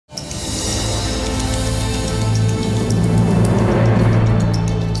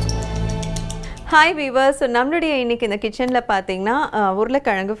Hi viewers, so நம்மளுடைய இன்னைக்கு இந்த கிச்சன்ல பாத்தீங்கன்னா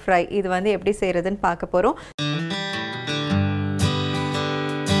உருளைக்கிழங்கு ஃப்ரை இது வந்து எப்படி செய்யறதுன்னு பார்க்க போறோம்.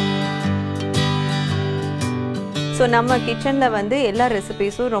 So நம்ம கிச்சன்ல வந்து எல்லா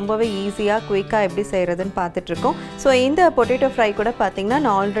ரெசிபீஸும் ரொம்பவே ஈஸியா குயிக்கா எப்படி செய்யறதுன்னு பார்த்துட்டு இருக்கோம். So இந்த பொட்டேட்டோ ஃப்ரை கூட பாத்தீங்கன்னா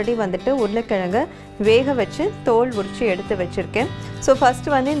நான் ஆல்ரெடி வந்துட்டு உருளைக்கிழங்கு வேக வச்சு தோல் உரிச்சு எடுத்து வச்சிருக்கேன். So first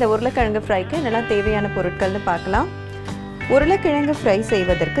வந்து இந்த உருளைக்கிழங்கு ஃப்ரைக்கு என்னெல்லாம் தேவையான பொருட்கள்னு பார்க்கலாம். உருளைக்கிழங்கு ஃப்ரை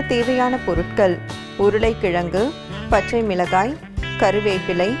செய்வதற்கு தேவையான பொருட்கள் உருளைக்கிழங்கு, பச்சை மிளகாய்,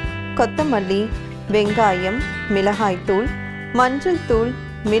 கறிவேப்பிலை, கொத்தமல்லி, வெங்காயம், மிளகாய் தூள், மஞ்சள் தூள்,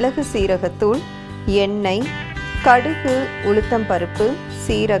 மிளகு சீரகத்தூள், எண்ணெய், கடுகு, உளுத்தம் பருப்பு,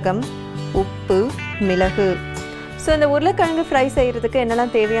 சீரகம், உப்பு, மிளகு. ஸோ இந்த உருளைக்கிழங்கு ஃப்ரை செய்கிறதுக்கு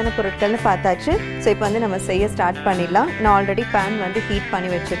என்னெல்லாம் தேவையான பொருட்கள்னு பார்த்தாச்சு. ஸோ இப்போ வந்து நம்ம செய்ய ஸ்டார்ட் பண்ணிடலாம். நான் ஆல்ரெடி பேன் வந்து ஹீட்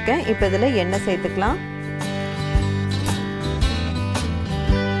பண்ணி வச்சுருக்கேன். இப்போ இதில் எண்ணெய் சேர்த்துக்கலாம்.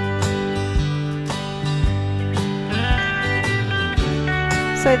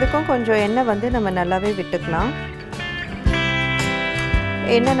 ஸோ இதுக்கும் கொஞ்சம் எண்ணெய் வந்து நம்ம நல்லாவே விட்டுக்கலாம்.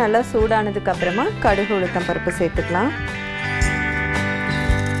 எண்ணெய் நல்லா சூடானதுக்கு அப்புறமா கடுகு, உளுத்தம் பருப்பு சேர்த்துக்கலாம்.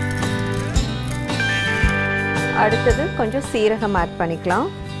 அடுத்தது கொஞ்சம் சீரகம் ஆட் பண்ணிக்கலாம்.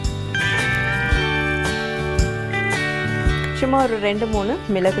 சும்மா ஒரு 2-3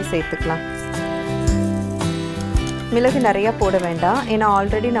 மிளகு சேர்த்துக்கலாம். மிளகு நிறைய போட வேண்டாம், ஏன்னா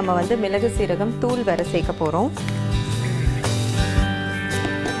ஆல்ரெடி நம்ம வந்து மிளகு சீரகம் தூள் வேற சேர்க்க போகிறோம்.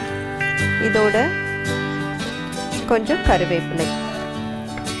 இதோட கொஞ்சம் கறிவேப்பிலை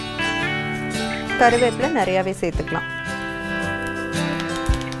நிறையவே சேர்த்துக்கலாம்.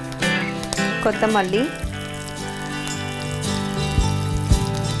 கொத்தமல்லி,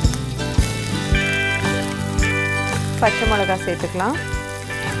 பச்சை மிளகாய் சேர்த்துக்கலாம்.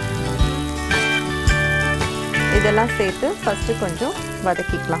 இதெல்லாம் சேர்த்து ஃபர்ஸ்ட் கொஞ்சம்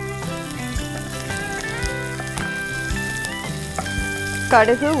வதக்கிக்கலாம்.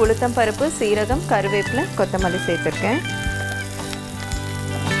 கடுகு, உளுத்தம் பருப்பு, சீரகம், கறிவேப்பிலை, கொத்தமல்லி சேர்த்துருக்கேன்.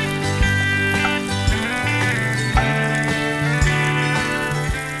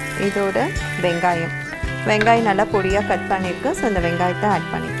 இதோட வெங்காயம் நல்லா பொடியாக கட் பண்ணியிருக்கேன். ஸோ இந்த வெங்காயத்தை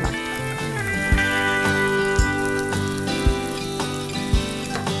ஆட் பண்ணிக்கலாம்.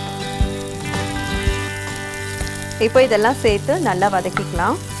 இப்போ இதெல்லாம் சேர்த்து நல்லா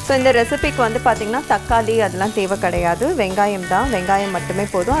வதக்கிக்கலாம். ஸோ இந்த ரெசிபிக்கு வந்து பார்த்திங்கன்னா தக்காளி அதெல்லாம் தேவை கிடையாது, வெங்காயம் மட்டுமே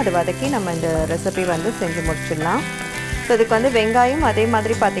போதும். அது வதக்கி நம்ம இந்த ரெசிபி வந்து செஞ்சு முடிச்சிடலாம். ஸோ இதுக்கு வந்து வெங்காயம், அதே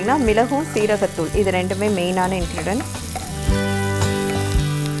மாதிரி பார்த்திங்கன்னா மிளகும் சீரகத்தூள், இது ரெண்டுமே மெயினான இன்க்ரீடியன்ட்.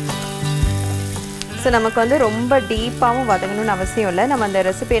 ஸோ நமக்கு வந்து ரொம்ப டீப்பாகவும் வதங்கணும்னு அவசியம் இல்லை. நம்ம அந்த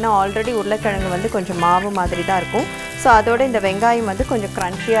ரெசிபினா ஆல்ரெடி உருளைக்கிழங்கு வந்து கொஞ்சம் மாவு மாதிரி தான் இருக்கும். ஸோ அதோட இந்த வெங்காயம் வந்து கொஞ்சம்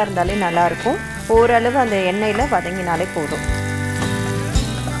க்ரன்ச்சியாக இருந்தாலே நல்லாயிருக்கும். ஓரளவு அந்த எண்ணெயில் வதங்கினாலே போதும்.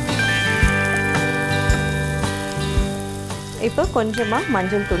 இப்போ கொஞ்சமாக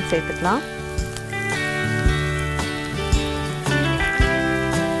மஞ்சள் தூள் சேர்த்துக்கலாம்.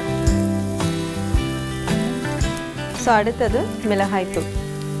 ஸோ அடுத்தது மிளகாய் தூள்.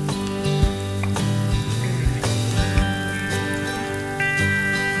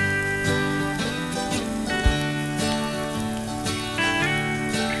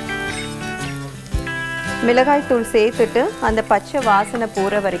 மிளகாய் தூள் சேர்த்துட்டு அந்த பச்சை வாசனை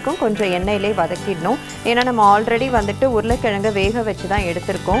போகிற வரைக்கும் கொஞ்சம் எண்ணெயிலே வதக்கிடணும். ஏன்னா நம்ம ஆல்ரெடி வந்துட்டு உருளைக்கிழங்கை வேக வச்சு தான்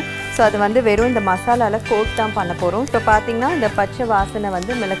எடுத்திருக்கோம். ஸோ அது வந்து வெறும் இந்த மசாலாவில் கோட் தான் பண்ண போகிறோம். இப்போ பார்த்திங்கன்னா இந்த பச்சை வாசனை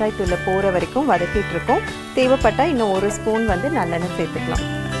வந்து மிளகாய் தூளில் போகிற வரைக்கும் வதக்கிட்டு இருக்கோம். தேவைப்பட்டால் இன்னும் 1 ஸ்பூன் வந்து நல்லெண்ணெய் சேர்த்துக்கலாம்.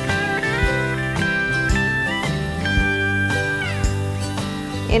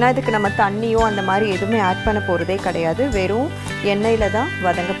 ஏன்னா இதுக்கு நம்ம தண்ணியோ அந்த மாதிரி எதுவுமே ஆட் பண்ண போகிறதே கிடையாது, வெறும் எண்ணெயில் தான்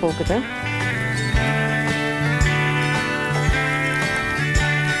வதங்க போகுது.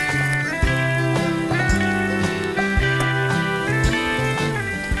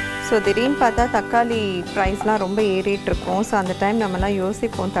 ஸோ திடீர்னு பார்த்தா தக்காளி ப்ரைஸ்லாம் ரொம்ப ஏறிட்டுருக்கோம். ஸோ அந்த டைம் நம்மலாம்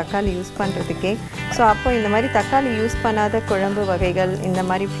யோசிப்போம் தக்காளி யூஸ் பண்ணுறதுக்கே. ஸோ அப்போ இந்த மாதிரி தக்காளி யூஸ் பண்ணாத குழம்பு வகைகள், இந்த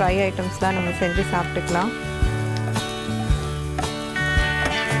மாதிரி ஃப்ரை ஐட்டம்ஸ்லாம் நம்ம செஞ்சு சாப்பிட்டுக்கலாம்.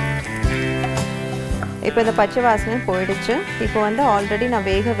 இப்போ இந்த பச்சை வாசனை போயிடுச்சு. இப்போ வந்து ஆல்ரெடி நான்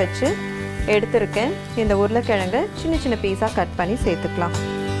வேக வச்சு எடுத்துருக்கேன். இந்த உருளைக்கிழங்கை சின்ன சின்ன பீஸாக கட் பண்ணி சேர்த்துக்கலாம்.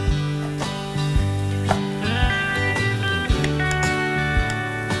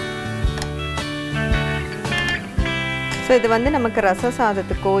 ஸோ இது வந்து நமக்கு ரச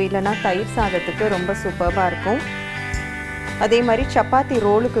சாதத்துக்கோ இல்லைனா தயிர் சாதத்துக்கு ரொம்ப சூப்பராக இருக்கும். அதே மாதிரி சப்பாத்தி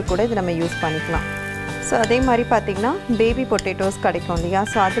ரோலுக்கு கூட இது நம்ம யூஸ் பண்ணிக்கலாம். ஸோ அதே மாதிரி பார்த்திங்கன்னா பேபி பொட்டேட்டோஸ் கிடைக்கும் இல்லையா,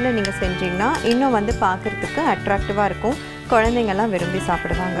 ஸோ அதில் நீங்கள் செஞ்சிங்கன்னா இன்னும் வந்து பார்க்குறதுக்கு அட்ராக்டிவாக இருக்கும். குழந்தைங்கள்லாம் விரும்பி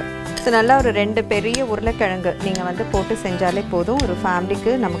சாப்பிடுவாங்க. ஸோ நல்லா ஒரு 2 பெரிய உருளைக்கிழங்கு நீங்கள் வந்து போட்டு செஞ்சாலே போதும். ஒரு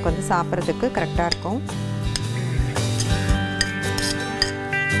ஃபேமிலிக்கு நமக்கு வந்து சாப்பிட்றதுக்கு கரெக்டாக இருக்கும்.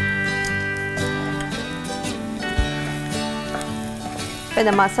 இப்போ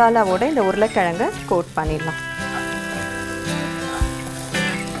இந்த மசாலாவோட இந்த உருளைக்கிழங்கை கோட் பண்ணிடலாம்.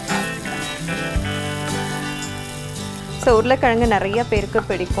 ஸோ உருளைக்கிழங்கு நிறைய பேருக்கு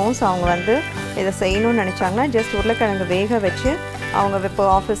பிடிக்கும். ஸோ அவங்க வந்து இதை செய்யணும்னு நினச்சாங்கன்னா ஜஸ்ட் உருளைக்கிழங்கு வேக வச்சு அவங்க இப்போ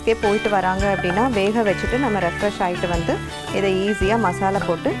ஆஃபீஸ்க்கே போயிட்டு வராங்க அப்படின்னா வேக வச்சுட்டு நம்ம ரெஃப்ரெஷ் ஆகிட்டு வந்து இதை ஈஸியாக மசாலா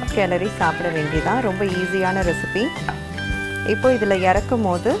போட்டு கிளறி சாப்பிட வேண்டியதான். ரொம்ப ஈஸியான ரெசிபி. இப்போ இதில் இறக்கும்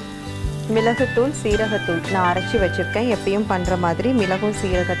போது மிளகுத்தூள், சீரகத்தூள் நான் அரைச்சி வச்சுருக்கேன். எப்பயும் பண்ணுற மாதிரி மிளகும்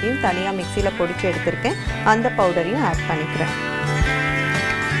சீரகத்தையும் தனியாக மிக்சியில் பொடிச்சு எடுத்திருக்கேன். அந்த பவுடரையும் ஆட் பண்ணிக்கிறேன்.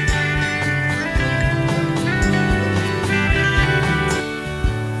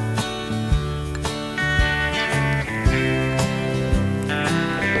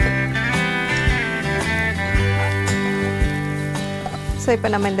 ஸோ இப்போ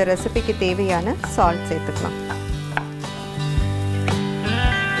நம்ம இந்த ரெசிபிக்கு தேவையான சால்ட் சேர்த்துக்கலாம்.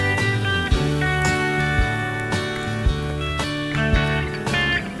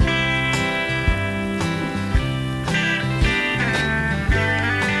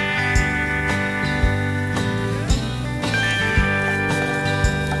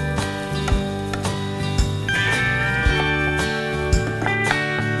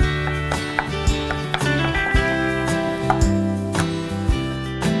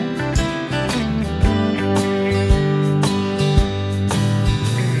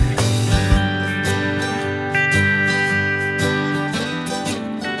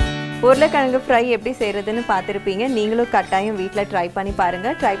 உருளைக்கிழங்கு ஃப்ரை எப்படி செய்கிறதுன்னு பார்த்துருப்பீங்க. நீங்களும் கட்டாயம் வீட்டில் ட்ரை பண்ணி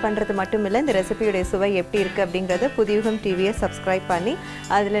பாருங்கள். ட்ரை பண்ணுறது மட்டும் இல்லை, இந்த ரெசிபியுடைய சுவை எப்படி இருக்குது அப்படிங்கிறத புதுயுகம் டிவியை சப்ஸ்கிரைப் பண்ணி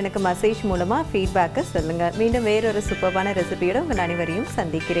அதில் எனக்கு மெசேஜ் மூலமாக ஃபீட்பேக்கை சொல்லுங்கள். மீண்டும் வேறொரு சூப்பரான ரெசிபியோட உங்கள் அனைவரையும்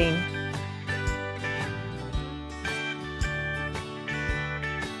சந்திக்கிறேன்.